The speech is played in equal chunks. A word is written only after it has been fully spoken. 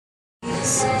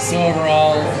So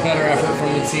overall, better effort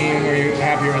from the team. Were you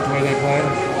happier with the way they played?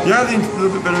 Yeah, I think a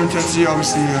little bit better intensity.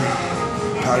 Obviously,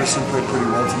 Patterson played pretty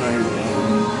well tonight.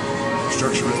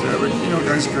 Structure was there, but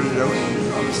guys gritted it out.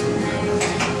 Obviously,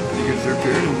 pretty good third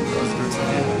period, and that was good to the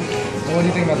game. Well, what do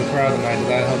you think about the crowd tonight? Did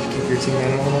that help keep your team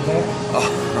in a little bit? Oh,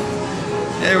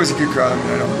 yeah, it was a good crowd. I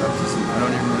mean, I don't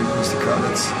even really boost the crowd.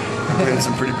 I've played in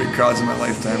some pretty big crowds in my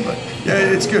lifetime, but yeah,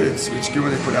 it's good. It's good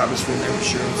when they put atmosphere in there for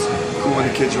sure. It's cool when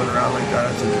the kids run around like that.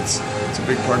 I think it's a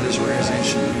big part of this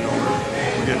organization.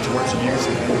 We're getting towards the youth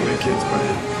and the big kids, but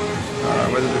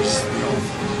whether there's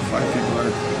 5 people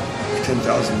or 10,000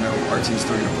 now, our team's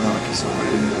still going to play hockey. So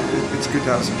it's good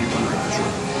to have some people in there for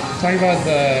sure. Talk about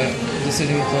the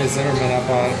decision to play Zimmerman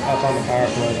up on the power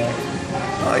play there.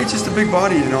 He's just a big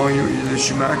body, There's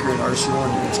Schumacher and Arsenal,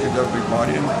 and it's good to have a big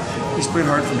body. And he's played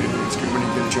hard for me. It's good when you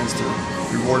get a chance to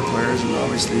reward players, and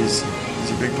obviously he's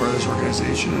a big part of this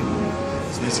organization, and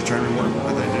it's nice to try and reward him.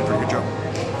 I thought he did a pretty good job.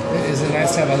 Is it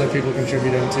nice to have other people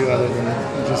contributing too, other than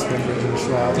just Cambridge and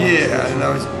Schwab? Yeah, and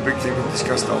that was a big thing we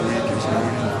discussed all week. Is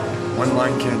one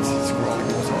line can't score all the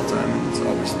goals all the time, and it's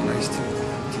obviously nice to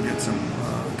get some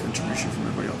contribution from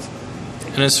everybody else.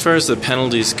 And as far as the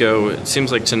penalties go, it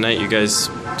seems like tonight you guys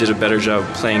did a better job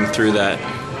playing through that.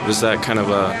 Was that kind of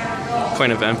a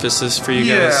point of emphasis for you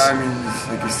guys? Yeah, I mean,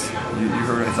 I guess you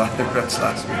heard I thought their best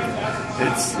last week.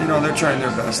 It's they're trying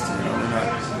their best. They're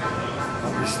not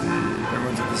obviously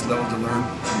everyone's at this level to learn,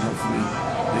 and hopefully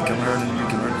they can learn and we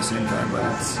can learn at the same time. But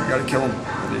you got to kill them.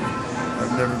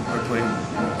 I played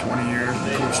 20 years,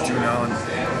 I coached 2 now, and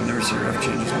I've never seen a ref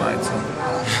change his mind. So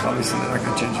obviously they're not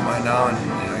going to change his mind now, and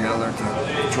I got to learn to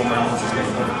control my emotions a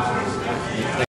little bit.